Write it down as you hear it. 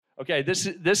Okay,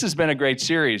 this has been a great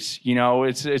series. You know,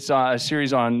 it's a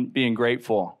series on being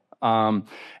grateful.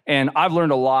 And I've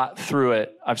learned a lot through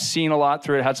it. I've seen a lot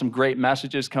through it, had some great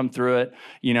messages come through it,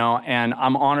 you know, and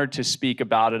I'm honored to speak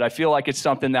about it. I feel like it's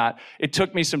something that it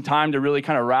took me some time to really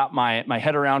kind of wrap my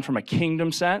head around from a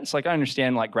kingdom sense. Like I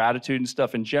understand like gratitude and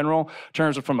stuff in general, in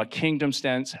terms of from a kingdom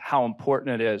sense, how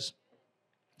important it is.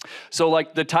 So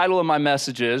like the title of my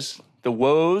message is The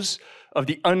Woes of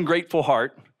the Ungrateful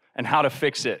Heart and How to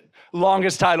Fix It.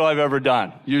 Longest title I've ever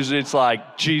done. Usually it's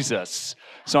like Jesus.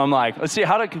 So I'm like, let's see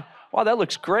wow, that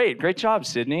looks great. Great job,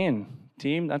 Sydney and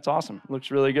team. That's awesome.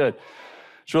 Looks really good.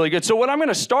 It's really good. So what I'm going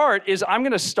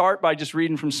to start by just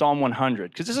reading from Psalm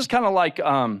 100, because this is kind of like,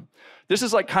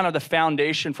 kind of the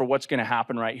foundation for what's going to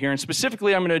happen right here. And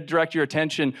specifically, I'm going to direct your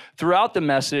attention throughout the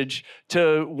message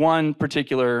to one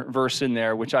particular verse in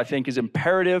there, which I think is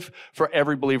imperative for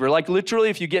every believer. Like literally,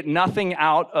 if you get nothing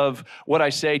out of what I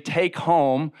say, take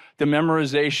home the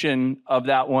memorization of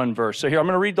that one verse. So here, I'm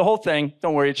going to read the whole thing.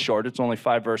 Don't worry, it's short. It's only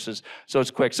 5 verses, so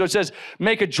it's quick. So it says,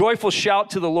 "Make a joyful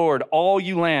shout to the Lord, all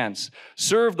you lands.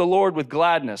 Serve the Lord with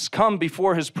gladness. Come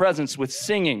before his presence with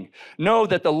singing. Know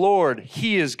that the Lord,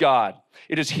 he is God.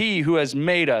 It is he who has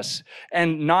made us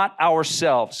and not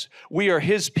ourselves. We are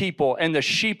his people and the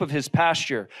sheep of his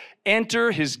pasture.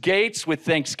 Enter his gates with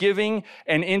thanksgiving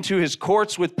and into his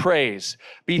courts with praise.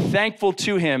 Be thankful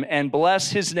to him and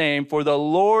bless his name, for the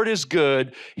Lord is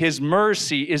good. His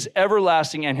mercy is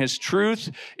everlasting and his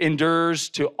truth endures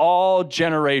to all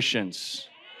generations."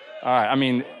 All right, I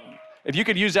mean, if you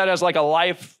could use that as like a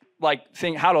life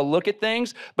thing, how to look at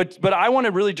things. But I want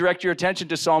to really direct your attention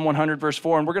to Psalm 100, verse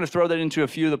 4, and we're going to throw that into a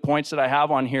few of the points that I have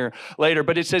on here later.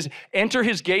 But it says, enter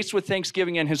his gates with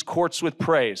thanksgiving and his courts with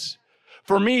praise.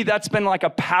 For me, that's been like a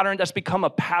pattern. That's become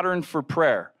a pattern for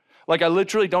prayer. Like I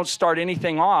literally don't start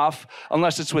anything off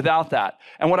unless it's without that.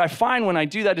 And what I find when I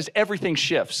do that is everything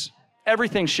shifts.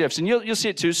 Everything shifts, and you'll see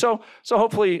it too. So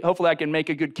hopefully I can make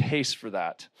a good case for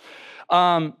that.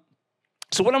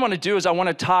 So what I want to do is I want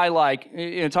to tie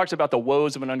it talks about the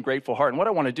woes of an ungrateful heart. And what I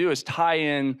want to do is tie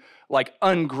in like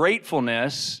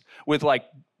ungratefulness with like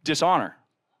dishonor,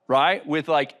 right? With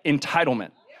like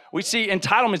entitlement. We see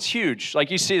entitlement's huge. Like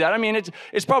you see that. I mean,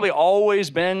 it's probably always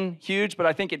been huge, but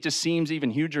I think it just seems even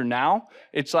huger now.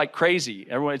 It's like crazy.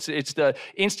 Everyone, it's the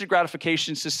instant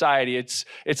gratification society. It's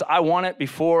I want it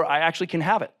before I actually can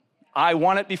have it. I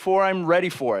want it before I'm ready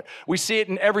for it. We see it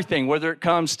in everything, whether it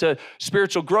comes to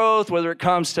spiritual growth, whether it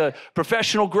comes to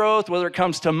professional growth, whether it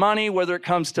comes to money, whether it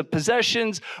comes to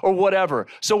possessions or whatever.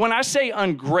 So when I say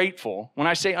ungrateful, when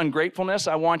I say ungratefulness,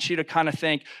 I want you to kind of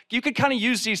think, you could kind of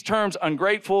use these terms,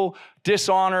 ungrateful,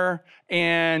 dishonor,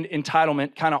 and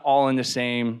entitlement, kind of all in the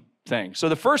same thing. So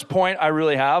the first point I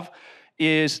really have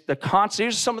is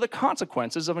here's some of the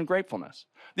consequences of ungratefulness.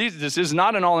 This is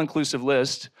not an all-inclusive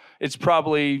list. It's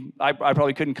probably, I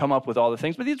probably couldn't come up with all the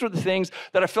things, but these were the things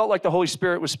that I felt like the Holy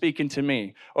Spirit was speaking to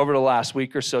me over the last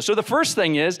week or so. So the first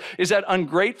thing is that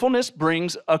ungratefulness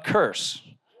brings a curse.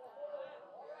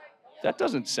 That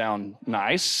doesn't sound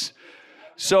nice.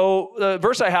 So the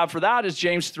verse I have for that is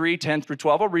James 3, 10 through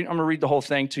 12. I'm going to read the whole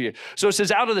thing to you. So it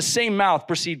says, out of the same mouth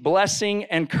proceed blessing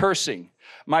and cursing.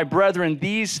 My brethren,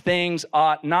 these things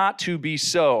ought not to be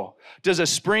so. Does a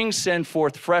spring send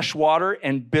forth fresh water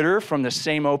and bitter from the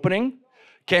same opening?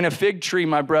 Can a fig tree,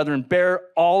 my brethren, bear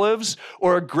olives,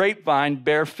 or a grapevine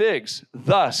bear figs?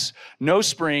 Thus, no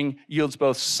spring yields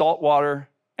both salt water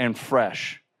and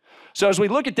fresh. So as we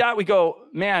look at that, we go,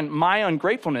 man, my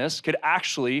ungratefulness could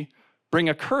actually bring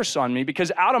a curse on me,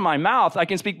 because out of my mouth, I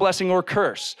can speak blessing or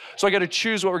curse. So I got to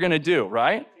choose what we're going to do,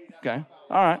 right? Okay.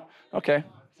 All right. Okay.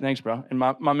 Thanks, bro. And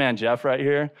my man, Jeff, right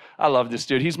here. I love this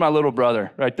dude. He's my little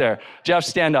brother right there. Jeff,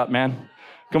 stand up, man.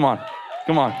 Come on.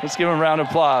 Let's give him a round of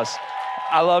applause.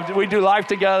 We do life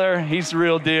together. He's the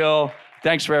real deal.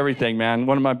 Thanks for everything, man.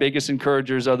 One of my biggest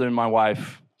encouragers other than my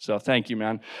wife. So thank you,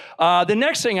 man. The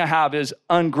next thing I have is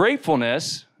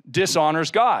ungratefulness dishonors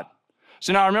God.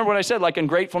 So now remember what I said, like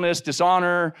ungratefulness,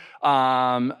 dishonor,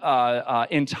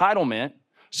 entitlement.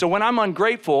 So when I'm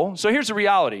ungrateful, so here's the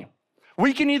reality.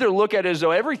 We can either look at it as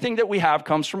though everything that we have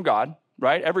comes from God,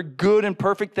 right? Every good and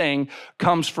perfect thing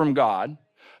comes from God.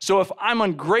 So if I'm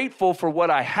ungrateful for what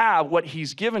I have, what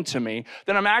he's given to me,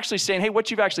 then I'm actually saying, hey,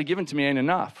 what you've actually given to me ain't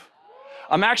enough.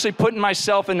 I'm actually putting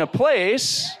myself in a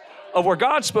place of where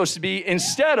God's supposed to be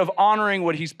instead of honoring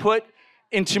what he's put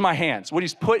into my hands, what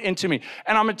he's put into me.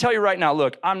 And I'm going to tell you right now,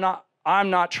 look, I'm not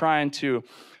trying to,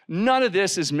 none of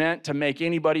this is meant to make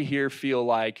anybody here feel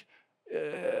like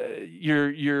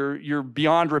you're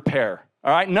beyond repair.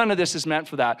 All right, none of this is meant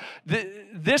for that.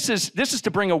 This is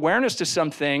to bring awareness to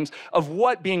some things of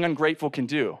what being ungrateful can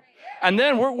do. And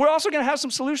then we're also going to have some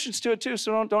solutions to it too,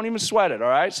 so don't even sweat it, all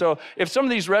right? So if some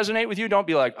of these resonate with you, don't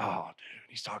be like, oh, dude,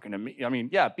 he's talking to me. I mean,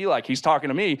 yeah, be like, he's talking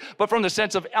to me, but from the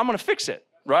sense of, I'm going to fix it,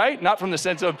 right? Not from the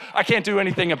sense of, I can't do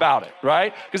anything about it,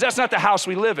 right? Because that's not the house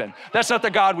we live in. That's not the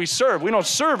God we serve. We don't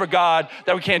serve a God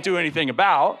that we can't do anything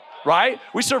about, right?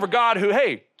 We serve a God who,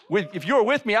 hey, if you're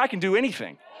with me, I can do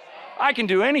anything. I can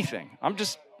do anything. I'm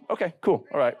just, okay, cool.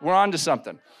 All right, we're on to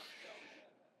something.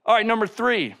 All right, number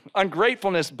 3,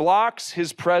 ungratefulness blocks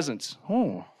his presence.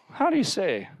 Oh, how do you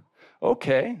say?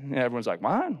 Okay. And everyone's like,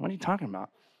 what? What are you talking about?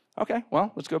 Okay,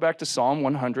 well, let's go back to Psalm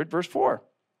 100, verse 4.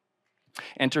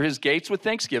 Enter his gates with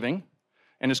thanksgiving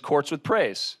and his courts with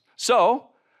praise. So,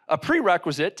 a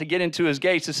prerequisite to get into his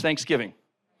gates is thanksgiving.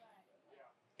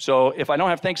 So, if I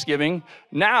don't have thanksgiving,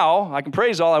 now I can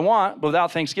praise all I want, but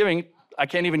without thanksgiving, I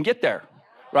can't even get there,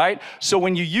 right? So,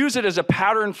 when you use it as a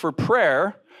pattern for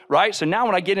prayer, right? So now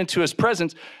when I get into his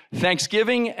presence,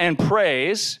 thanksgiving and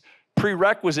praise,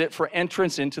 prerequisite for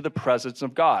entrance into the presence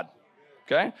of God,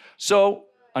 okay? So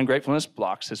ungratefulness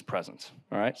blocks his presence,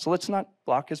 all right? So let's not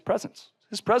block his presence.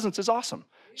 His presence is awesome.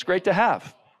 It's great to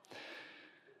have.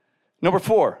 Number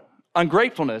 4,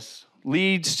 ungratefulness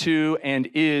leads to and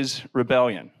is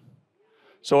rebellion.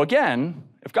 So again,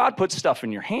 if God puts stuff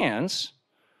in your hands,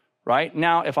 right?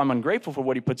 Now, if I'm ungrateful for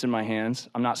what he puts in my hands,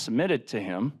 I'm not submitted to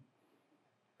him.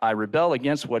 I rebel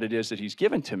against what it is that he's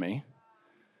given to me.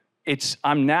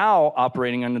 I'm now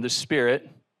operating under the spirit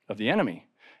of the enemy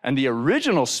and the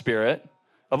original spirit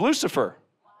of Lucifer.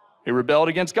 He rebelled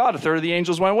against God. A third of the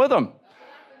angels went with him.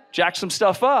 Jacked some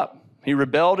stuff up. He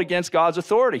rebelled against God's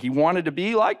authority. He wanted to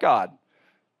be like God.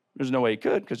 There's no way he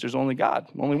could because there's only God,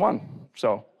 only one.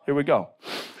 So here we go.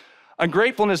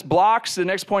 Ungratefulness blocks, the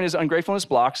next point is ungratefulness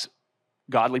blocks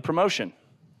godly promotion.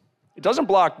 It doesn't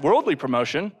block worldly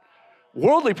promotion.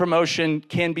 Worldly promotion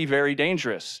can be very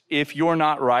dangerous if you're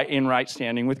not in right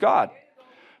standing with God.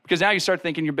 Because now you start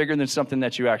thinking you're bigger than something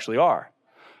that you actually are.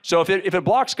 So if it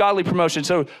blocks godly promotion,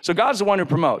 so God's the one who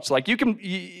promotes. Like you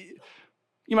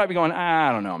might be going,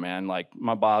 I don't know, man. Like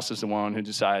my boss is the one who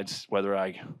decides whether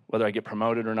I get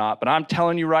promoted or not. But I'm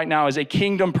telling you right now as a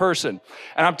kingdom person,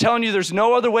 and I'm telling you there's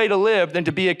no other way to live than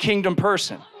to be a kingdom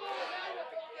person.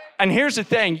 And here's the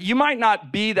thing, you might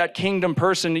not be that kingdom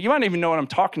person. You might even know what I'm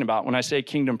talking about when I say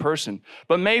kingdom person.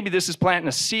 But maybe this is planting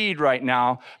a seed right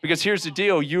now, because here's the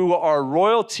deal. You are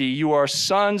royalty. You are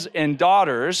sons and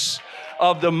daughters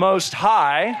of the Most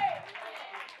High.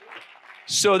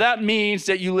 So that means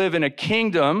that you live in a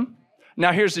kingdom.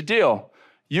 Now, here's the deal.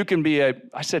 You can be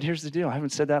here's the deal. I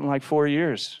haven't said that in like 4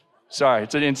 years. Sorry,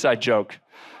 it's an inside joke.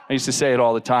 I used to say it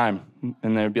all the time.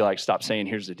 And they'd be like, stop saying,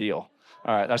 here's the deal.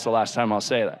 All right, that's the last time I'll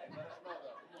say that.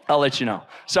 I'll let you know.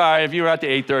 Sorry, if you were at the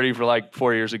 8:30 for like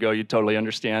 4 years ago, you'd totally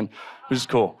understand. This is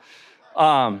cool.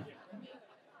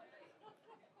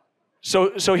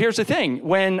 So here's the thing.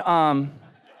 When I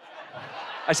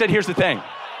said, here's the thing.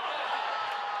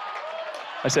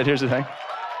 I said, here's the thing.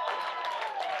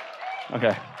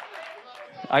 Okay.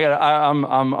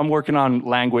 I'm working on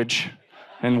language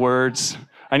and words.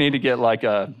 I need to get like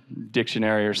a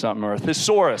dictionary or something, or a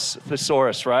thesaurus,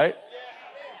 right?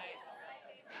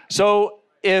 So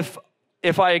if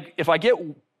I get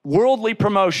worldly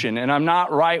promotion and I'm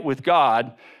not right with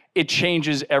God, it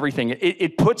changes everything.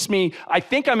 It puts me, I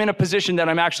think I'm in a position that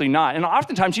I'm actually not. And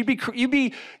oftentimes you'd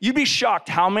be shocked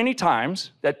how many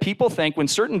times that people think when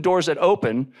certain doors that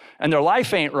open and their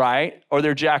life ain't right or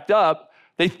they're jacked up,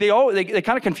 they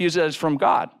kind of confuse it as from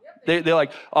God. They're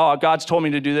like, oh, God's told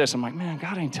me to do this. I'm like, man,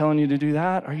 God ain't telling you to do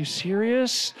that. Are you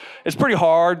serious? It's pretty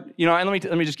hard, you know. And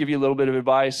let me just give you a little bit of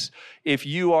advice. If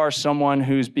you are someone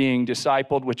who's being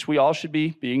discipled, which we all should be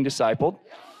being discipled,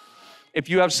 if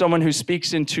you have someone who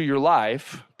speaks into your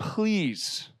life,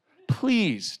 please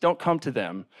don't come to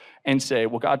them and say,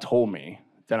 well, God told me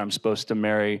that I'm supposed to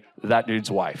marry that dude's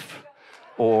wife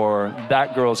or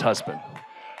that girl's husband.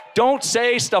 Don't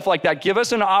say stuff like that. Give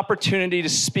us an opportunity to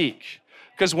speak.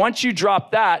 Because once you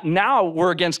drop that, now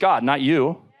we're against God, not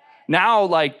you. Now,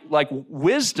 like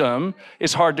wisdom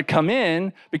is hard to come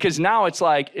in because now it's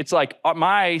like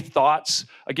my thoughts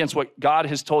against what God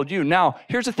has told you. Now,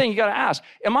 here's the thing you got to ask.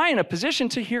 Am I in a position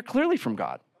to hear clearly from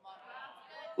God?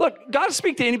 Look, God will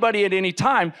speak to anybody at any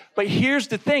time, but here's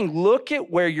the thing. Look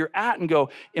at where you're at and go,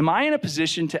 am I in a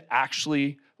position to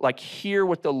actually hear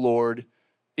what the Lord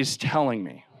is telling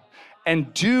me?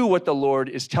 And do what the Lord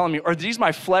is telling me? Or are these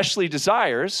my fleshly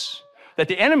desires that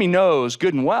the enemy knows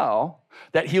good and well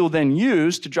that he'll then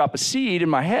use to drop a seed in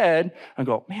my head and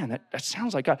go, man, that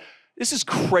sounds like God. This is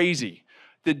crazy.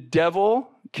 The devil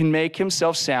can make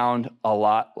himself sound a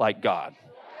lot like God.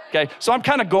 Okay, so I'm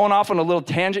kind of going off on a little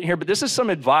tangent here, but this is some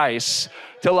advice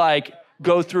to like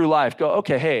go through life. Go,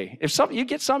 okay, hey, if something you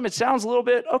get something, it sounds a little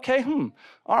bit okay.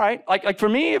 All right. Like for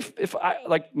me, if I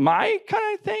like my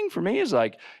kind of thing for me is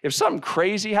like if something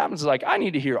crazy happens, like I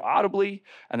need to hear audibly,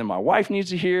 and then my wife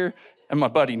needs to hear, and my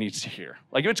buddy needs to hear.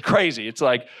 Like if it's crazy, it's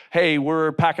like, hey,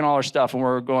 we're packing all our stuff and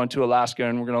we're going to Alaska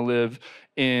and we're gonna live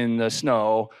in the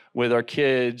snow with our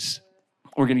kids.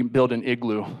 We're gonna build an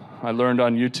igloo. I learned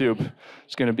on YouTube.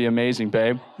 It's gonna be amazing,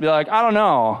 babe. Be like, I don't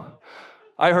know.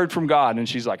 I heard from God. And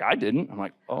she's like, I didn't. I'm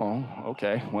like, oh,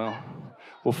 okay, well,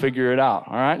 we'll figure it out.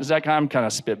 All right? I'm kind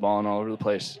of spitballing all over the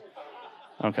place.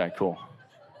 Okay, cool.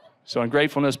 So in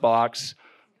Gratefulness Box,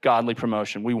 godly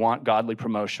promotion. We want godly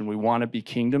promotion. We want to be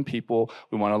kingdom people.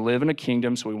 We want to live in a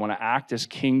kingdom, so we want to act as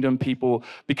kingdom people.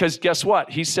 Because guess what?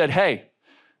 He said, hey,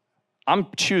 I'm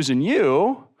choosing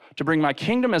you to bring my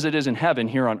kingdom as it is in heaven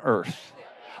here on earth.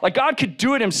 Like God could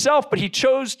do it himself, but he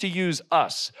chose to use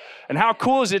us. And how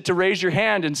cool is it to raise your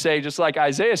hand and say, just like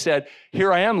Isaiah said,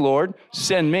 here I am, Lord,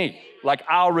 send me. Like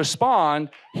I'll respond,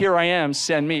 here I am,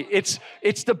 send me.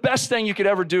 It's the best thing you could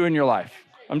ever do in your life.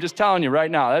 I'm just telling you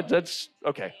right now, that's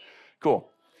okay, cool.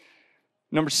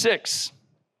 Number 6,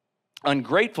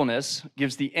 ungratefulness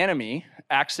gives the enemy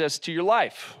access to your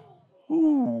life.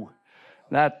 Ooh,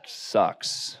 that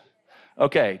sucks.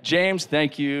 Okay, James,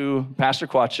 thank you. Pastor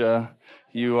Kwacha,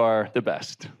 you are the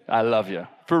best. I love you.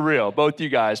 For real, both you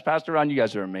guys. Pastor Ron, you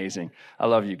guys are amazing. I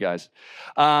love you guys.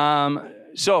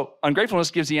 So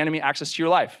ungratefulness gives the enemy access to your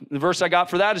life. The verse I got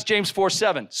for that is James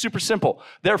 4:7. Super simple.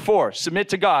 Therefore, submit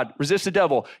to God, resist the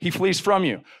devil, he flees from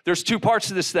you. There's 2 parts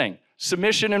to this thing,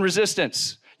 submission and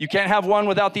resistance. You can't have one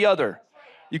without the other.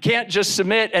 You can't just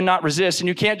submit and not resist, and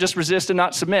you can't just resist and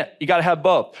not submit. You got to have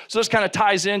both. So this kind of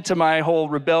ties into my whole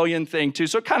rebellion thing too.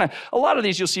 So a lot of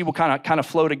these you'll see will kind of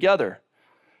flow together.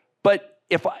 But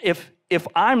if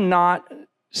I'm not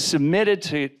submitted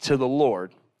to the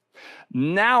Lord,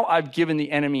 now I've given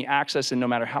the enemy access, and no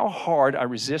matter how hard I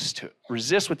resist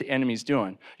what the enemy's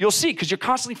doing, you'll see, because you're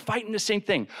constantly fighting the same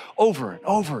thing over and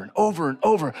over and over and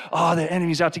over. Oh, the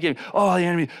enemy's out to get me. Oh, the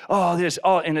enemy. Oh, this.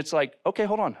 Oh, and it's like, okay,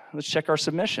 hold on. Let's check our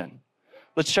submission.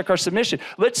 Let's check our submission.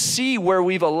 Let's see where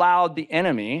we've allowed the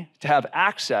enemy to have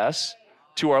access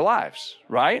to our lives,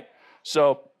 right?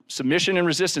 So submission and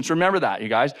resistance. Remember that, you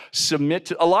guys. Submit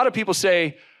to. A lot of people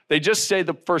say, they just say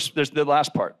the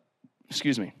last part.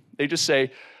 Excuse me. They just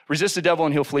say, resist the devil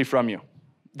and he'll flee from you.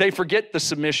 They forget the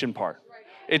submission part.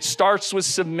 It starts with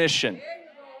submission.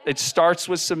 It starts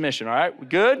with submission, all right? We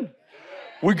good?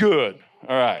 We're good.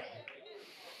 All right.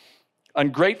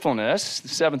 Ungratefulness, the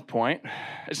 7th point.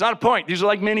 It's not a point. These are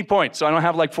like mini points, so I don't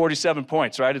have like 47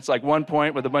 points, right? It's like 1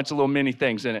 point with a bunch of little mini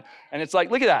things in it. And it's like,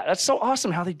 look at that. That's so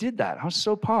awesome how they did that. I was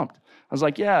so pumped. I was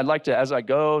like, yeah, I'd like to, as I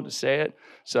go, to say it.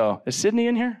 So is Sydney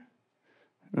in here?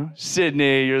 No?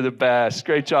 Sydney, you're the best.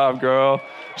 Great job, girl.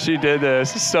 She did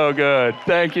this. It's so good.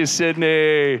 Thank you,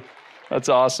 Sydney. That's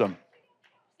awesome.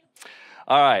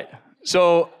 All right.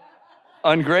 So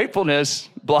ungratefulness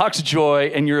blocks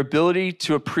joy and your ability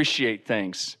to appreciate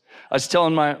things. I was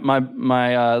telling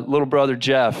my little brother,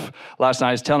 Jeff, last night,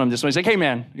 I was telling him this one. He's like, hey,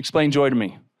 man, explain joy to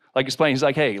me. Like, explain. He's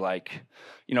like, hey, like,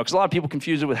 you know, because a lot of people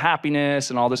confuse it with happiness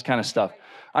and all this kind of stuff.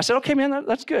 I said, okay, man,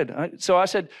 that's good. So I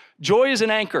said, joy is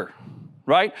an anchor.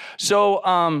 Right? So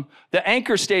the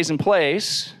anchor stays in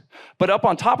place, but up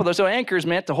on top of those, so anchor is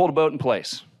meant to hold a boat in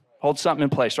place, hold something in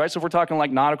place, right? So if we're talking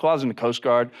like nautical, I was in the Coast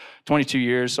Guard 22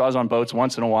 years, so I was on boats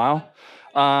once in a while.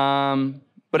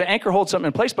 But an anchor holds something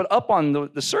in place, but up on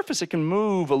the surface, it can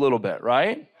move a little bit,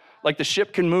 right? Like the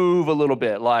ship can move a little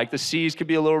bit, like the seas could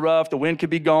be a little rough, the wind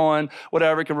could be going,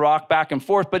 whatever, it can rock back and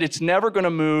forth, but it's never gonna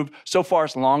move so far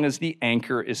as long as the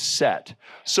anchor is set.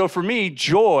 So for me,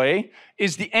 joy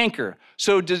is the anchor.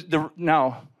 So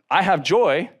now, I have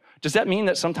joy. Does that mean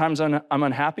that sometimes I'm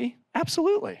unhappy?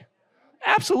 Absolutely.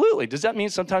 Absolutely. Does that mean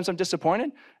sometimes I'm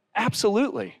disappointed?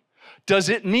 Absolutely. Does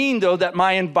it mean, though, that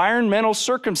my environmental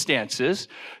circumstances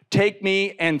take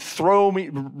me and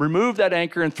remove that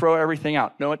anchor and throw everything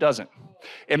out? No, it doesn't.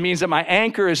 It means that my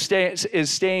anchor is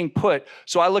staying put.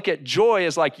 So I look at joy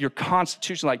as like your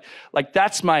constitution, like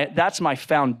that's my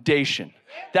foundation.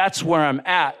 That's where I'm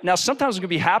at. Now, sometimes I'm gonna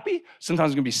be happy,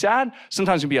 sometimes I'm gonna be sad,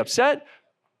 sometimes I'm gonna be upset.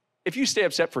 If you stay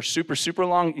upset for super, super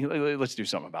long, let's do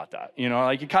something about that. You know,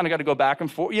 like you kind of got to go back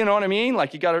and forth. You know what I mean?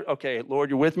 Like you got to, okay, Lord,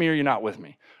 you're with me or you're not with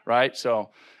me, right? So,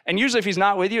 and usually if he's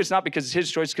not with you, it's not because it's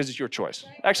his choice, because it's your choice.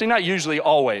 Actually, not usually,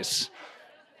 always.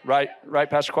 Right,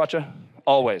 Pastor Kwacha?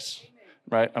 Always,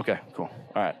 right? Okay, cool.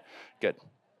 All right, good.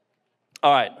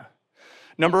 All right,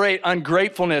 number 8,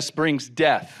 ungratefulness brings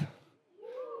death.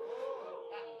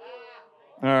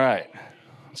 All right.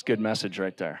 That's a good message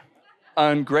right there.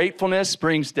 Ungratefulness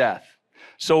brings death.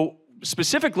 So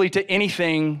specifically to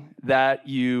anything that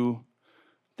you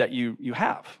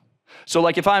have. So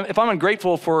like if I'm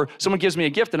ungrateful for someone gives me a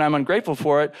gift and I'm ungrateful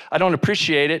for it, I don't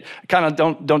appreciate it, kind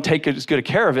of don't take as good a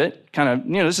care of it, kind of,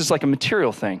 this is like a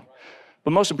material thing.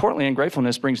 But most importantly,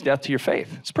 ungratefulness brings death to your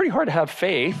faith. It's pretty hard to have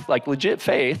faith, like legit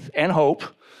faith and hope,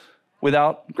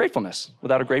 without gratefulness,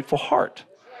 without a grateful heart.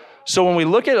 So when we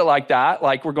look at it like that,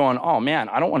 like we're going, oh man,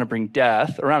 I don't want to bring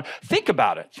death around. Think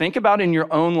about it. Think about in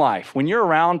your own life. When you're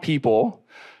around people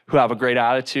who have a great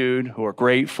attitude, who are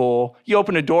grateful, you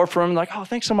open a door for them, like, oh,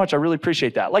 thanks so much. I really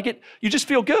appreciate that. Like you just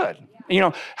feel good.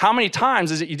 How many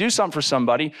times is it you do something for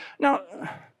somebody? Now,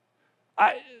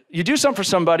 you do something for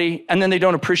somebody and then they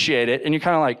don't appreciate it, and you're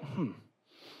kind of like,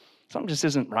 something just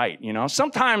isn't right,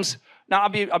 Sometimes, now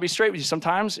I'll be straight with you.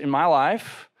 Sometimes in my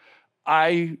life,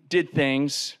 I did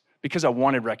things because I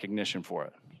wanted recognition for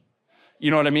it. You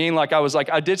know what I mean? Like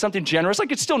I did something generous.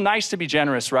 Like it's still nice to be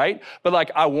generous, right? But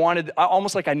like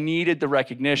almost like I needed the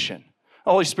recognition.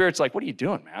 The Holy Spirit's like, what are you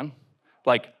doing, man?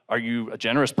 Like, are you a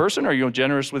generous person or are you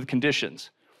generous with conditions?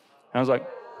 And I was like,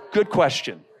 good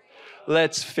question.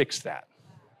 Let's fix that.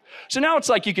 So now it's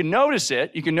like you can notice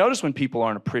it. You can notice when people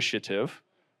aren't appreciative,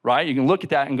 right? You can look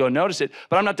at that and go notice it,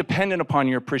 but I'm not dependent upon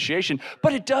your appreciation.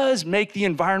 But it does make the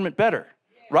environment better,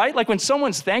 right? Like when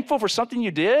someone's thankful for something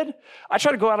you did, I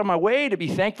try to go out of my way to be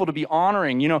thankful, to be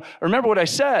honoring. Remember what I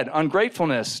said,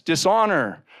 ungratefulness,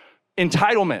 dishonor,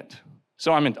 entitlement.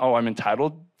 So I'm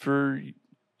entitled for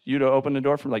you to open the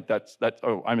door for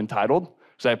I'm entitled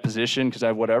because I have position, because I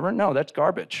have whatever. No, that's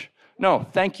garbage. No,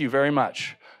 thank you very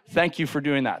much. Thank you for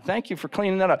doing that. Thank you for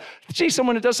cleaning that up. Gee,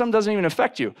 someone who does something doesn't even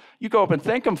affect you. You go up and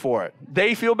thank them for it.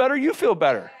 They feel better, you feel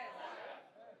better.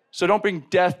 So don't bring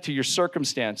death to your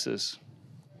circumstances.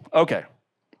 Okay,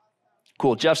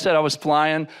 cool. Jeff said I was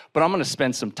flying, but I'm going to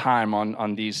spend some time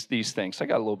on these things. I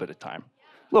got a little bit of time.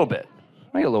 A little bit.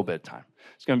 I got a little bit of time.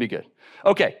 It's going to be good.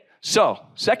 Okay, so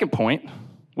second point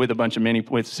with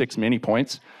 6 mini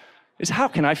points is how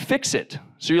can I fix it?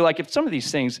 So you're like, if some of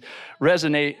these things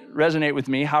resonate with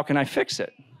me, how can I fix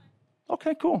it?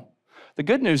 Okay, cool. The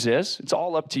good news is it's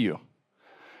all up to you.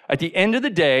 At the end of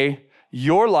the day,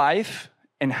 your life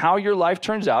and how your life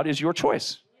turns out is your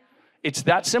choice. It's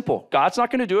that simple. God's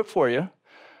not going to do it for you.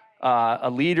 A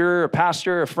leader, a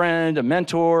pastor, a friend, a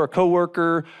mentor, a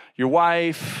coworker, your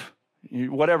wife,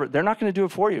 whatever, they're not going to do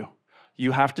it for you.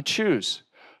 You have to choose.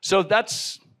 So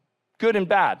that's good and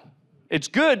bad. It's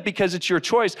good because it's your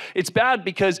choice. It's bad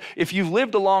because if you've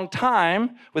lived a long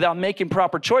time without making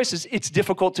proper choices, it's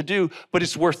difficult to do, but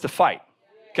it's worth the fight,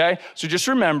 okay? So just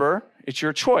remember, it's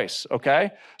your choice,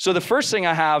 okay? So the first thing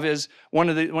I have is, one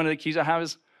of the keys I have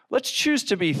is, let's choose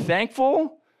to be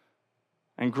thankful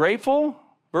and grateful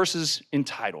versus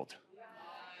entitled.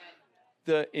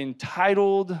 The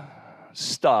entitled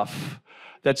stuff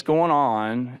that's going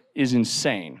on is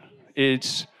insane.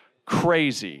 It's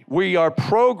crazy. We're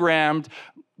programmed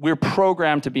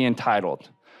to be entitled.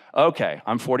 Okay,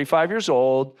 I'm 45 years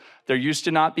old. There used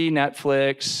to not be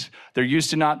Netflix. There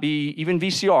used to not be even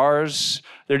VCRs.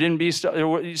 There didn't be stuff.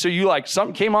 So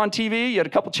something came on TV, you had a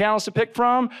couple channels to pick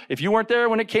from. If you weren't there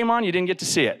when it came on, you didn't get to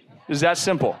see it. It was that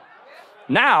simple.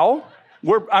 Now,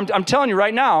 I'm telling you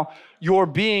right now, you're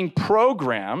being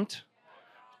programmed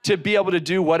to be able to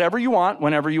do whatever you want,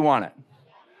 whenever you want it.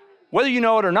 Whether you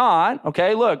know it or not,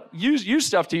 okay, look, use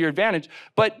stuff to your advantage.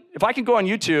 But if I can go on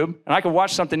YouTube and I can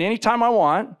watch something anytime I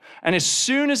want, and as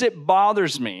soon as it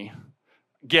bothers me,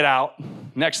 get out,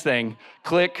 next thing,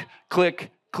 click,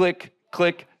 click, click,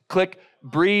 click, click,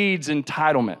 breeds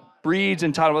entitlement.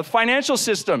 The financial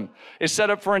system is set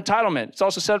up for entitlement. It's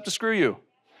also set up to screw you.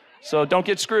 So don't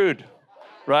get screwed,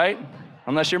 right?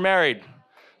 Unless you're married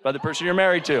by the person you're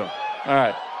married to. All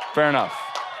right, fair enough.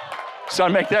 So I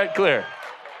make that clear.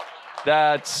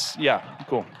 Yeah,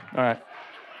 cool. All right.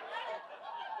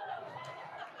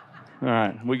 All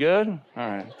right, we good? All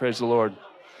right, praise the Lord.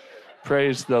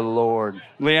 Praise the Lord.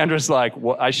 Leandra's like,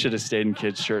 well, I should have stayed in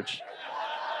kids' church.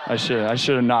 I should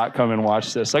have not come and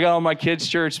watched this. I got all my kids'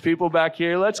 church people back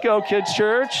here. Let's go, kids'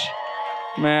 church.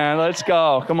 Man, let's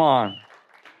go. Come on.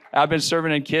 I've been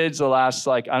serving in kids the last,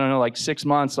 6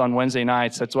 months on Wednesday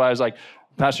nights. That's why I was like,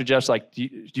 Pastor Jeff's like, do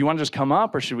you want to just come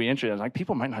up or should we introduce? I was like,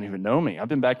 people might not even know me. I've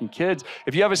been back in kids.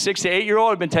 If you have a 6 to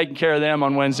 8-year-old, I've been taking care of them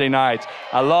on Wednesday nights.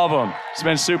 I love them. It's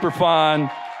been super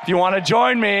fun. If you want to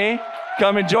join me,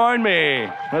 come and join me.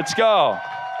 Let's go.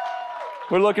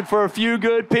 We're looking for a few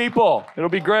good people. It'll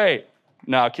be great.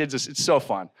 No, kids, it's so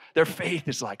fun. Their faith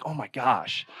is like, oh my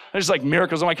gosh. There's like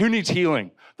miracles. I'm like, who needs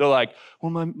healing? They're like,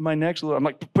 well, my neck's a little. I'm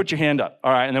like, put your hand up.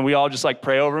 All right. And then we all just like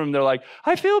pray over them. They're like,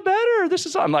 I feel better.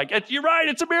 I'm like, you're right.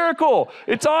 It's a miracle.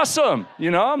 It's awesome.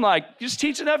 I'm like, just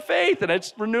teaching that faith, and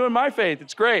it's renewing my faith.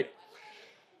 It's great.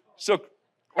 So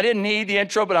I didn't need the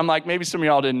intro, but I'm like, maybe some of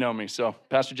y'all didn't know me. So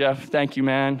Pastor Jeff, thank you,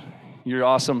 man. You're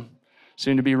awesome.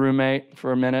 Soon to be roommate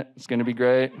for a minute. It's going to be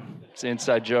great. It's an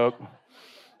inside joke.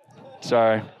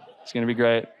 Sorry. It's going to be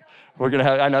great. We're going to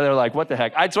have, I know they're like, what the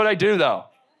heck? That's what I do, though.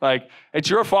 Like, it's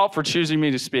your fault for choosing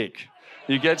me to speak.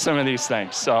 You get some of these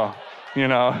things. So,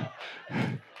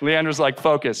 Leandra's like,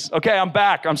 focus. Okay, I'm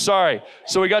back. I'm sorry.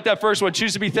 So we got that first one.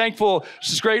 Choose to be thankful,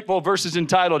 just grateful versus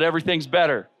entitled. Everything's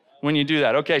better when you do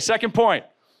that. Okay, second point,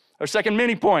 or second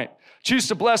mini point. Choose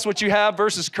to bless what you have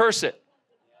versus curse it.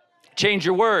 Change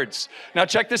your words. Now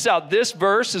check this out. This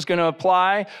verse is going to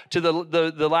apply to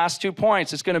the last 2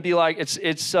 points. It's going to be like, it's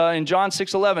in John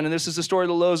 6:11, and this is the story of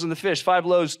the loaves and the fish. 5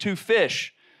 loaves, 2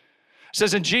 fish. It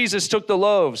says, and Jesus took the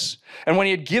loaves, and when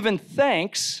he had given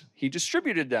thanks, he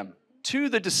distributed them to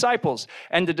the disciples,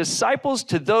 and the disciples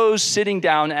to those sitting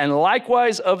down, and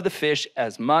likewise of the fish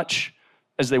as much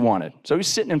as they wanted. So he's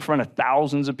sitting in front of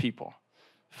thousands of people.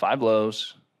 5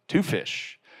 loaves, 2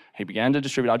 fish. He began to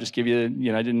distribute. I'll just give you,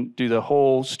 I didn't do the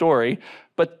whole story,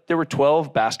 but there were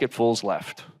 12 basketfuls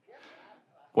left.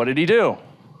 What did he do?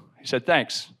 He said,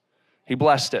 thanks. He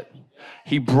blessed it.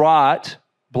 He brought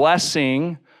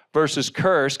blessing versus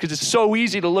curse, because it's so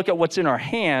easy to look at what's in our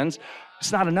hands.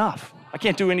 It's not enough. I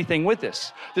can't do anything with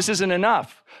this. This isn't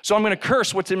enough. So I'm going to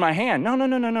curse what's in my hand.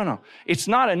 No. It's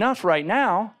not enough right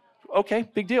now. Okay,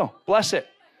 big deal. Bless it.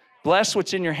 Bless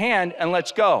what's in your hand, and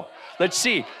let's go. Let's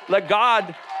see. Let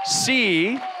God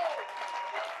see.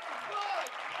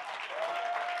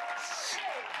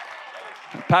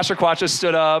 Pastor Quacha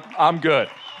stood up. I'm good.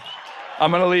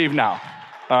 I'm going to leave now.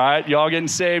 All right, y'all getting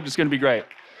saved. It's going to be great.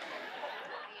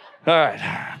 All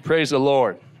right, praise the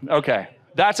Lord. Okay,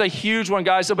 that's a huge one,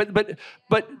 guys. So,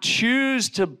 but choose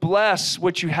to bless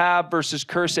what you have versus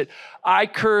curse it. I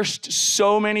cursed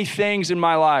so many things in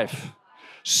my life.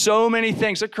 So many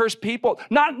things. I curse people,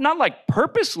 not like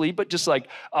purposely, but just like,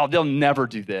 oh, they'll never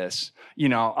do this.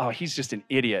 Oh, he's just an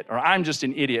idiot, or I'm just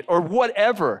an idiot, or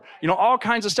whatever. All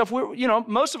kinds of stuff.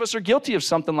 Most of us are guilty of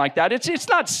something like that. It's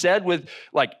not said with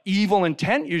like evil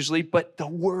intent usually, but the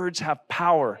words have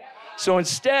power. So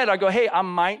instead, I go, hey, I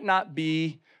might not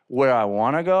be where I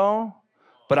want to go,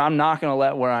 but I'm not going to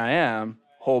let where I am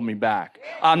hold me back.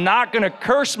 I'm not going to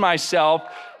curse myself.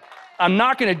 I'm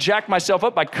not going to jack myself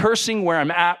up by cursing where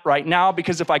I'm at right now,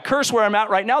 because if I curse where I'm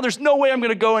at right now, there's no way I'm going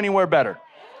to go anywhere better,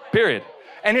 period.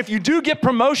 And if you do get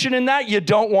promotion in that, you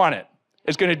don't want it.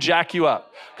 It's going to jack you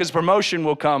up, because promotion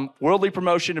will come, worldly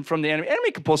promotion, and from the enemy.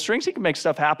 Enemy can pull strings. He can make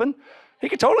stuff happen. He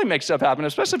can totally make stuff happen,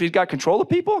 especially if he's got control of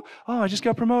people. Oh, I just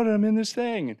got promoted. I'm in this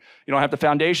thing. And you don't have the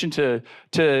foundation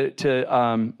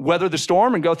to weather the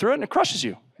storm and go through it, and it crushes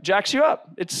you, jacks you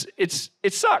up.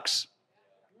 It sucks.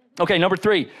 Okay, number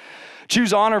 3.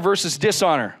 Choose honor versus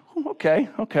dishonor. Okay.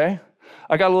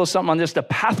 I got a little something on this. The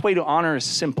pathway to honor is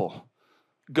simple.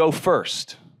 Go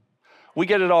first. We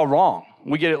get it all wrong.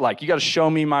 We get it like, you got to show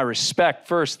me my respect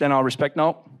first, then I'll respect.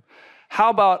 No. How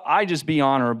about I just be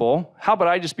honorable? How about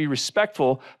I just be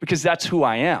respectful, because that's who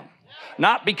I am?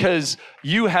 Not because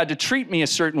you had to treat me a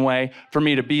certain way for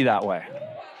me to be that way.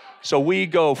 So we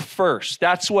go first.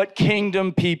 That's what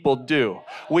kingdom people do.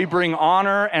 We bring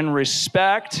honor and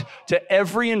respect to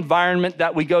every environment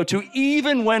that we go to,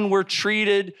 even when we're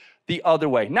treated the other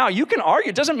way. Now, you can argue.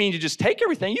 It doesn't mean you just take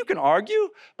everything. You can argue,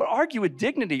 but argue with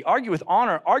dignity, argue with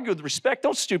honor, argue with respect.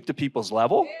 Don't stoop to people's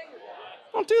level.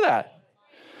 Don't do that.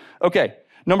 Okay,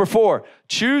 number 4,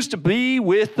 choose to be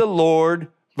with the Lord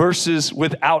versus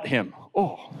without him.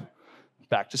 Oh,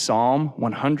 back to Psalm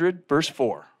 100, verse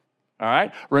 4. All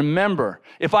right? Remember,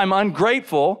 if I'm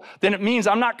ungrateful, then it means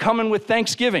I'm not coming with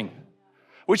thanksgiving,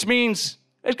 which means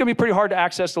it's going to be pretty hard to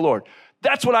access the Lord.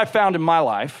 That's what I found in my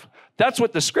life. That's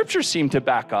what the scriptures seem to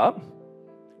back up.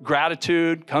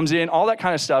 Gratitude comes in, all that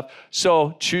kind of stuff.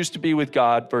 So choose to be with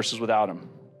God versus without him.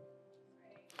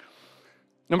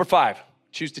 Number 5,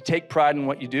 choose to take pride in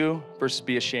what you do versus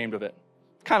be ashamed of it.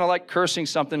 Kind of like cursing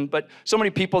something, but so many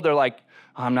people, they're like,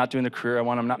 oh, I'm not doing the career I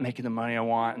want, I'm not making the money I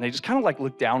want, and they just kind of like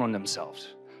look down on themselves.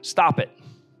 Stop it.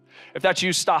 If that's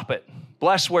you, stop it.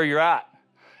 Bless where you're at.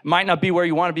 It might not be where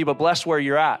you want to be, but bless where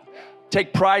you're at.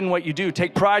 Take pride in what you do.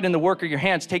 Take pride in the work of your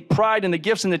hands. Take pride in the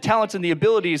gifts and the talents and the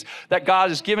abilities that God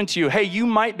has given to you. Hey, you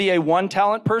might be a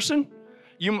 1-talent person.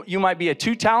 You might be a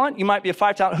 2-talent. You might be a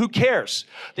 5-talent. Who cares?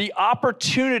 The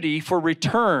opportunity for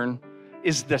return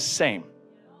is the same,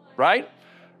 right?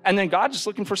 And then God's just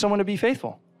looking for someone to be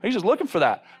faithful. He's just looking for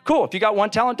that. Cool. If you got 1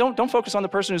 talent, don't focus on the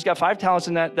person who's got 5 talents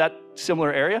in that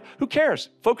similar area. Who cares?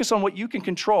 Focus on what you can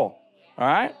control. All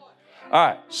right? All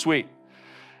right, sweet.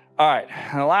 All right,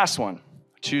 and the last one.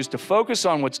 Choose to focus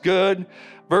on what's good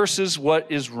versus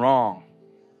what is wrong.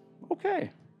 Okay.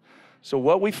 So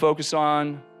what we focus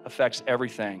on affects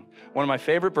everything. One of my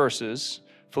favorite verses,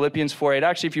 Philippians 4:8.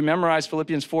 Actually, if you memorize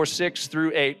Philippians 4:6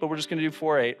 through 8, but we're just going to do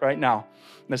 4:8 right now.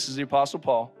 This is the Apostle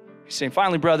Paul. He's saying,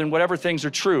 finally, brethren, whatever things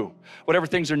are true, whatever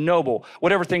things are noble,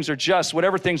 whatever things are just,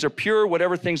 whatever things are pure,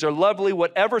 whatever things are lovely,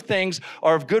 whatever things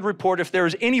are of good report, if there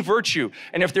is any virtue,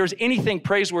 and if there's anything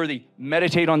praiseworthy,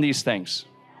 meditate on these things.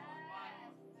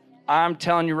 I'm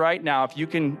telling you right now, if you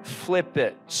can flip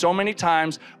it, so many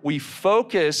times we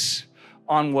focus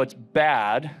on what's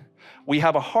bad. We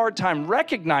have a hard time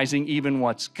recognizing even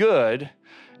what's good.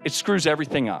 It screws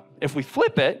everything up. If we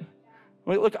flip it,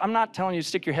 look, I'm not telling you to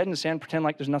stick your head in the sand and pretend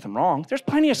like there's nothing wrong. There's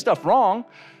plenty of stuff wrong.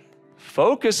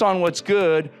 Focus on what's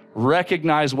good.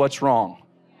 Recognize what's wrong.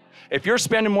 If you're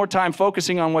spending more time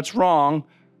focusing on what's wrong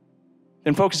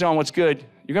than focusing on what's good,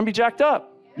 you're going to be jacked up.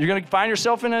 You're going to find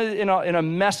yourself in a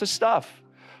mess of stuff.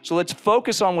 So let's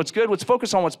focus on what's good. Let's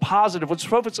focus on what's positive. Let's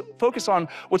focus on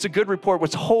what's a good report,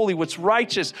 what's holy, what's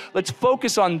righteous. Let's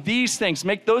focus on these things.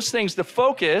 Make those things the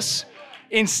focus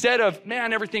instead of,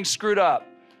 man, everything's screwed up.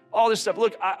 All this stuff.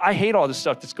 Look, I hate all this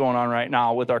stuff that's going on right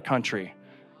now with our country.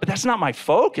 But that's not my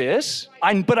focus.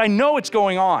 But I know it's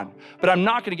going on. But I'm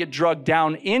not going to get drugged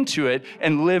down into it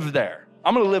and live there.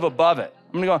 I'm going to live above it.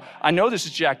 I'm going to go, I know this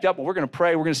is jacked up, but we're going to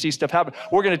pray. We're going to see stuff happen.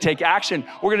 We're going to take action.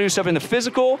 We're going to do stuff in the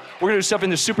physical. We're going to do stuff in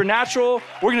the supernatural.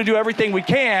 We're going to do everything we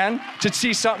can to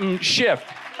see something shift.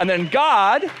 And then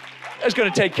God is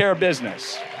going to take care of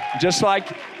business, just like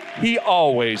he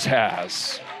always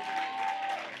has.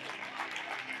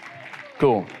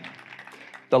 Cool.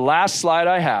 The last slide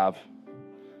I have,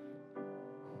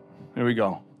 here we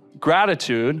go.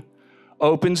 Gratitude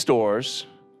opens doors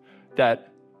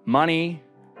that money,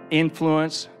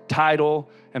 influence, title,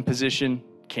 and position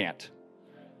can't.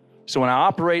 So when I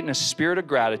operate in a spirit of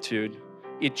gratitude,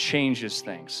 it changes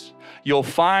things. You'll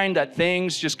find that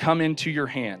things just come into your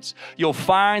hands. You'll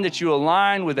find that you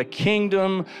align with a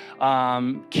kingdom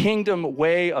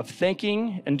way of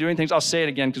thinking and doing things. I'll say it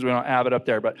again because we don't have it up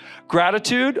there, but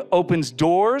gratitude opens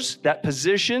doors that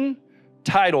position,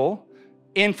 title,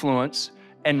 influence,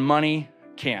 and money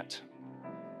can't.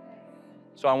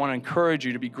 So I want to encourage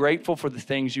you to be grateful for the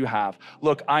things you have.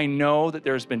 Look, I know that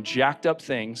there's been jacked up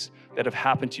things that have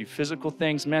happened to you, physical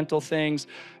things, mental things,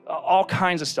 all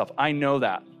kinds of stuff. I know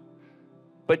that.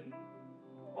 But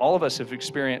all of us have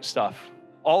experienced stuff.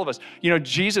 All of us. You know,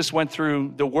 Jesus went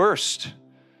through the worst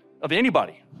of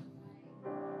anybody.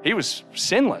 He was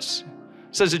sinless.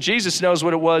 It says that Jesus knows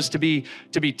what it was to be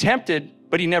tempted,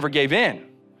 but he never gave in.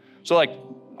 So like,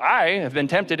 I have been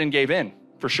tempted and gave in.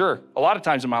 For sure. A lot of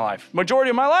times in my life.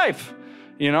 Majority of my life,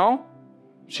 you know?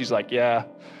 She's like, yeah,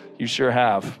 you sure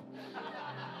have.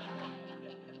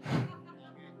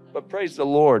 But praise the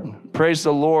Lord. Praise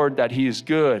the Lord that he is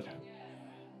good.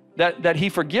 That he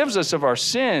forgives us of our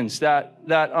sins. That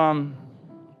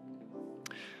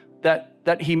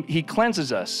he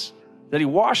cleanses us. That he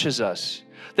washes us.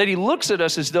 That he looks at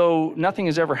us as though nothing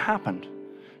has ever happened.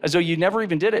 As though you never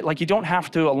even did it. Like you don't have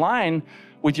to align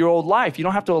with your old life. You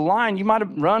don't have to align. You might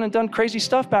have run and done crazy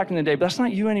stuff back in the day, but that's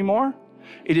not you anymore.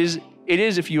 It is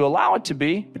if you allow it to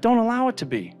be, but don't allow it to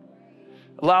be.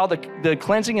 Allow the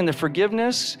cleansing and the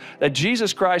forgiveness that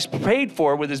Jesus Christ paid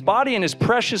for with his body and his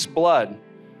precious blood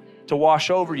to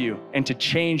wash over you and to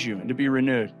change you and to be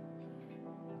renewed.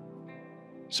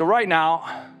 So right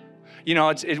now, you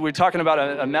know, we're talking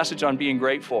about a message on being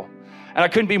grateful. And I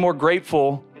couldn't be more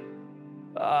grateful.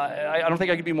 I don't think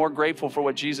I could be more grateful for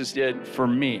what Jesus did for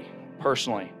me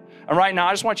personally. And right now,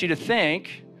 I just want you to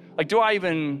think, like, do I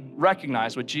even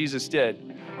recognize what Jesus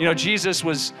did? You know, Jesus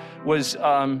was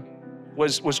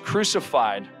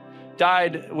crucified,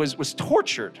 died, was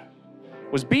tortured,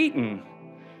 was beaten,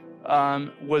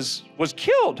 was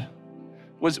killed,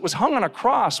 was hung on a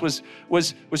cross, was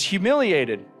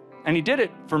humiliated, and he did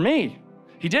it for me.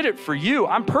 He did it for you.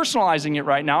 I'm personalizing it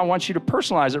right now. I want you to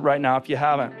personalize it right now if you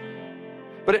haven't.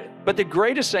 But the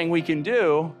greatest thing we can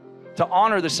do to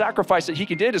honor the sacrifice that he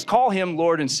did is call him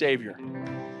Lord and Savior.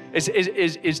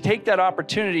 Is take that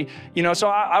opportunity. You know, so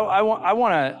I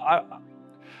want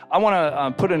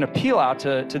to put an appeal out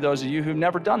to those of you who've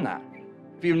never done that.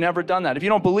 If you've never done that, if you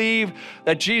don't believe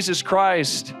that Jesus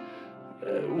Christ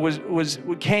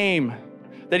came,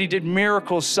 that he did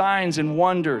miracles, signs, and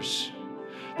wonders,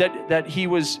 that he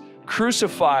was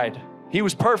crucified, he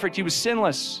was perfect, he was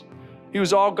sinless. He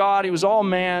was all God. He was all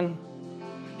man.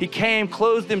 He came,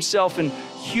 clothed himself in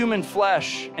human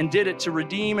flesh, and did it to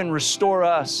redeem and restore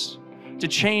us, to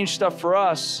change stuff for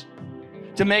us,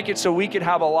 to make it so we could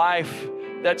have a life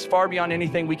that's far beyond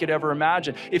anything we could ever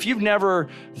imagine. If you've never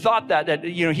thought that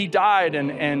he died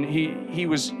and he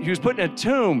was put in a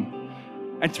tomb,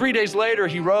 and 3 days later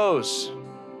he rose.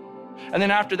 And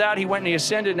then after that, he went and he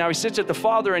ascended. Now he sits at the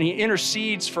Father and he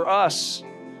intercedes for us.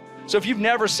 So if you've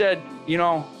never said,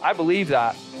 I believe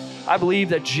that. I believe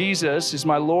that Jesus is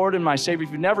my Lord and my Savior.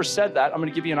 If you've never said that, I'm going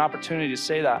to give you an opportunity to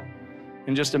say that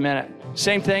in just a minute.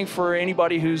 Same thing for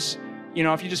anybody who's,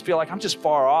 if you just feel like I'm just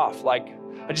far off, like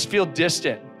I just feel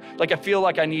distant. Like I feel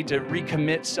like I need to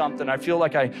recommit something. I feel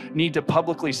like I need to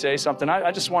publicly say something.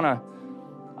 I just want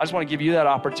to give you that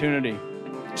opportunity.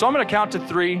 So I'm going to count to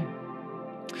 3.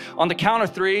 On the count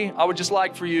of 3, I would just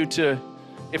like for you to,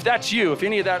 if that's you, if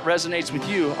any of that resonates with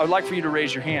you, I would like for you to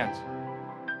raise your hand.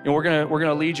 And we're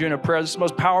gonna lead you in a prayer. This is the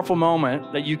most powerful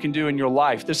moment that you can do in your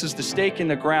life. This is the stake in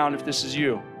the ground if this is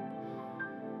you.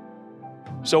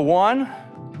 So 1,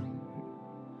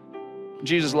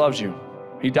 Jesus loves you.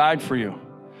 He died for you.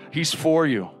 He's for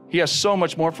you. He has so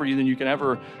much more for you than you can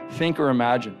ever think or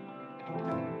imagine.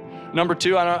 Number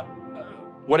 2,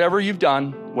 whatever you've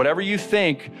done, whatever you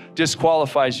think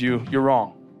disqualifies you, you're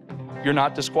wrong. You're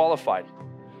not disqualified.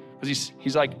 Because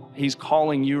he's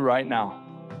calling you right now.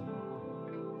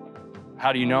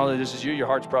 How do you know that this is you? Your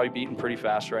heart's probably beating pretty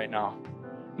fast right now.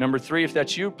 Number 3, if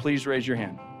that's you, please raise your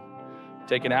hand.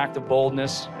 Take an act of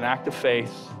boldness, an act of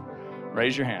faith.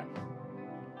 Raise your hand.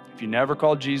 If you never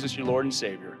called Jesus your Lord and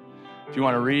Savior, if you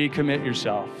want to recommit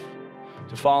yourself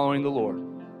to following the Lord,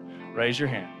 raise your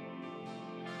hand.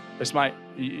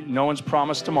 No one's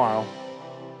promised tomorrow.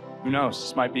 Who knows?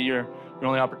 This might be your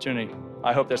only opportunity.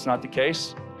 I hope that's not the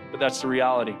case, but that's the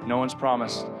reality. No one's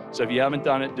promised. So if you haven't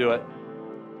done it, do it.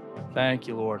 Thank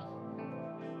you, Lord.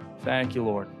 Thank you,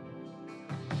 Lord.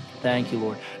 Thank you,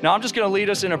 Lord. Now I'm just going to lead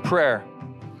us in a prayer.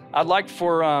 I'd like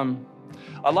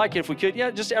if we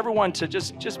could, just everyone to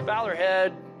just bow their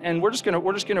head, and we're just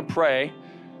gonna pray,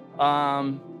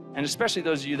 and especially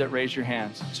those of you that raise your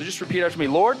hands. So just repeat after me.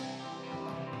 Lord,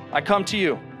 I come to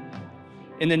you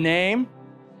in the name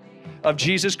of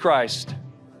Jesus Christ.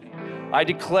 I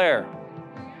declare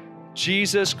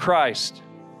Jesus Christ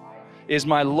is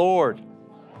my Lord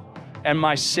and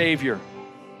my Savior.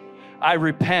 I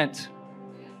repent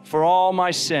for all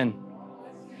my sin,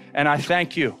 and I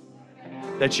thank you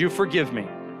that you forgive me.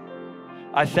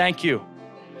 I thank you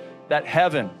that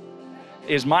heaven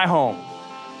is my home.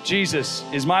 Jesus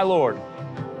is my Lord,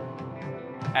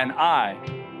 and I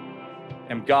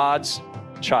am God's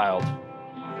child.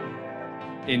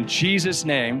 In Jesus'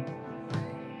 name,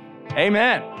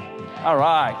 amen. All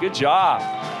right, good job.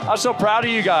 I'm so proud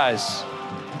of you guys.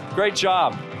 Great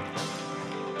job.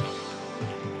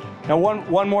 Now,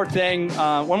 one more thing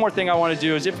I want to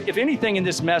do is if anything in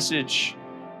this message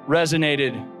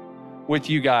resonated with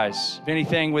you guys, if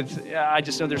anything I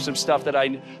just know there's some stuff that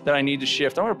I need to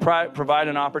shift. I'm going to provide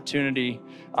an opportunity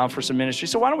for some ministry.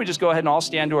 So why don't we just go ahead and all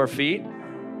stand to our feet?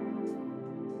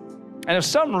 And if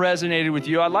something resonated with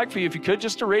you, I'd like for you, if you could,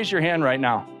 just to raise your hand right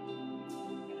now.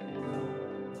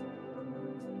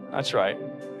 That's right.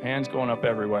 Hands going up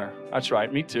everywhere. That's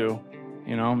right. Me too.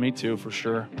 Me too for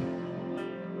sure.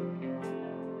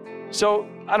 So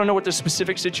I don't know what the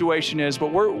specific situation is,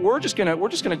 but we're just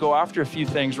gonna go after a few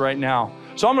things right now.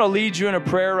 So I'm gonna lead you in a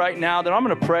prayer right now. Then I'm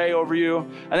gonna pray over you,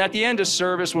 and at the end of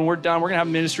service, when we're done, we're gonna have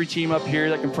a ministry team up here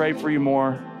that can pray for you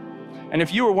more. And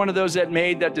if you were one of those that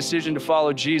made that decision to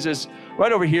follow Jesus,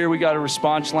 right over here we got a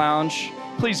response lounge.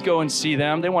 Please go and see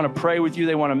them. They want to pray with you.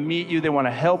 They want to meet you. They want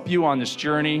to help you on this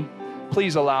journey.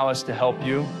 Please allow us to help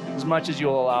you as much as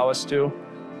you'll allow us to.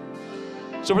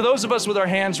 So for those of us with our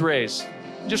hands raised,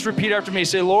 just repeat after me.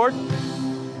 Say, Lord,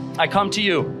 I come to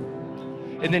you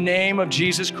in the name of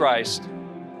Jesus Christ.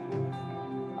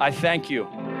 I thank you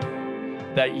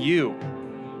that you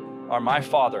are my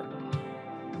Father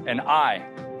and I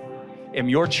am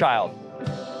your child.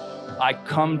 I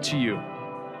come to you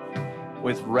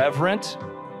with reverent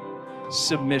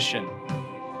submission.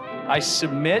 I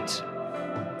submit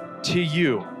to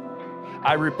you.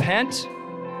 I repent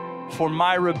for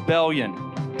my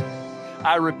rebellion.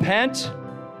 I repent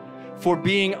for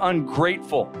being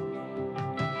ungrateful.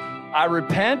 I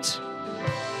repent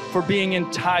for being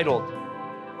entitled.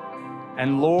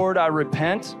 And Lord, I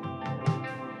repent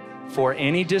for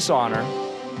any dishonor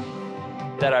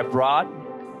that I brought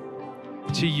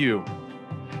to you.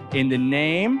 In the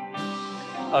name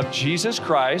of Jesus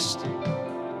Christ,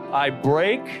 I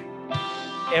break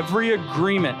every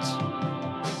agreement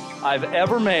I've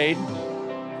ever made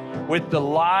with the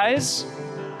lies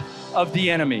of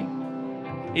the enemy.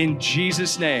 In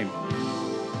Jesus' name,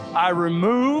 I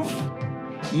remove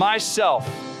myself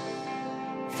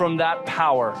from that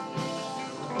power,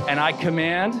 and I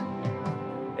command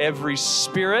every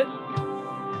spirit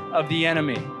of the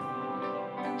enemy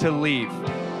to leave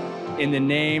in the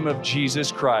name of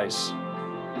Jesus Christ.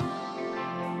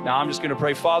 Now I'm just going to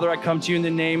pray. Father, I come to you in the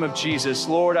name of Jesus.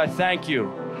 Lord, I thank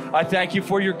you. I thank you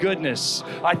for your goodness.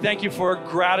 I thank you for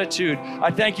gratitude. I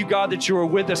thank you, God, that you are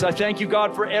with us. I thank you,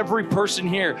 God, for every person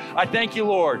here. I thank you,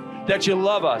 Lord, that you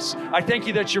love us. I thank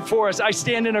you that you're for us. I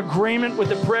stand in agreement with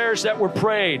the prayers that were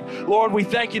prayed. Lord, we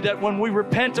thank you that when we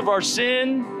repent of our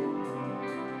sin,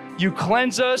 you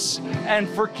cleanse us and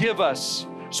forgive us.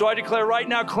 So I declare right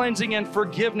now cleansing and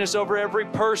forgiveness over every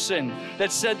person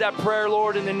that said that prayer,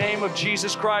 Lord, in the name of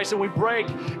Jesus Christ. And we break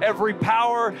every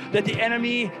power that the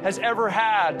enemy has ever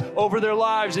had over their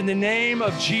lives in the name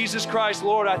of Jesus Christ.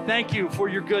 Lord, I thank you for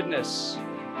your goodness.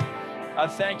 I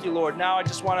thank you, Lord. Now I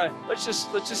just want to, let's just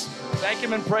thank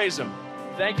him and praise him.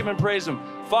 Thank him and praise him.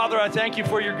 Father, I thank you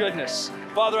for your goodness.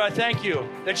 Father, I thank you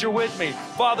that you're with me.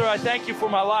 Father, I thank you for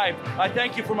my life. I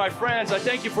thank you for my friends. I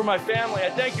thank you for my family. I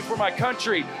thank you for my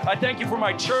country. I thank you for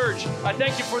my church. I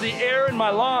thank you for the air in my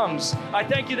lungs. I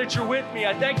thank you that you're with me.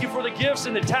 I thank you for the gifts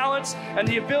and the talents and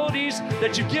the abilities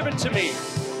that you've given to me.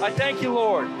 I thank you,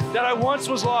 Lord, that I once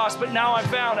was lost, but now I'm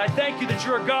found. I thank you that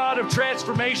you're a God of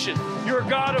transformation. You're a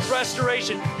God of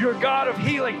restoration. You're a God of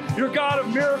healing. You're a God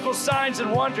of miracles, signs,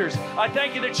 and wonders. I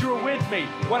thank you that you are with me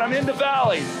when I'm in the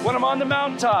valley, when I'm on the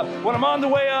mountaintop, when I'm on the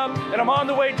way up, and I'm on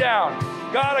the way down.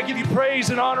 God, I give you praise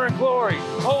and honor and glory.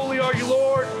 Holy are you,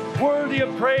 Lord, worthy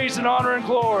of praise and honor and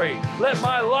glory. Let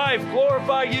my life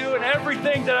glorify you in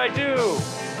everything that I do.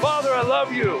 Father, I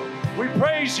love you. We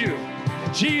praise you.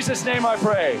 In Jesus' name I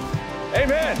pray.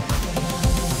 Amen.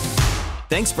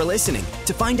 Thanks for listening.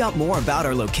 To find out more about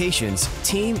our locations,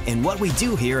 team, and what we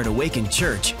do here at Awaken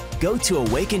Church, go to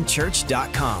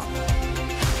awakenchurch.com.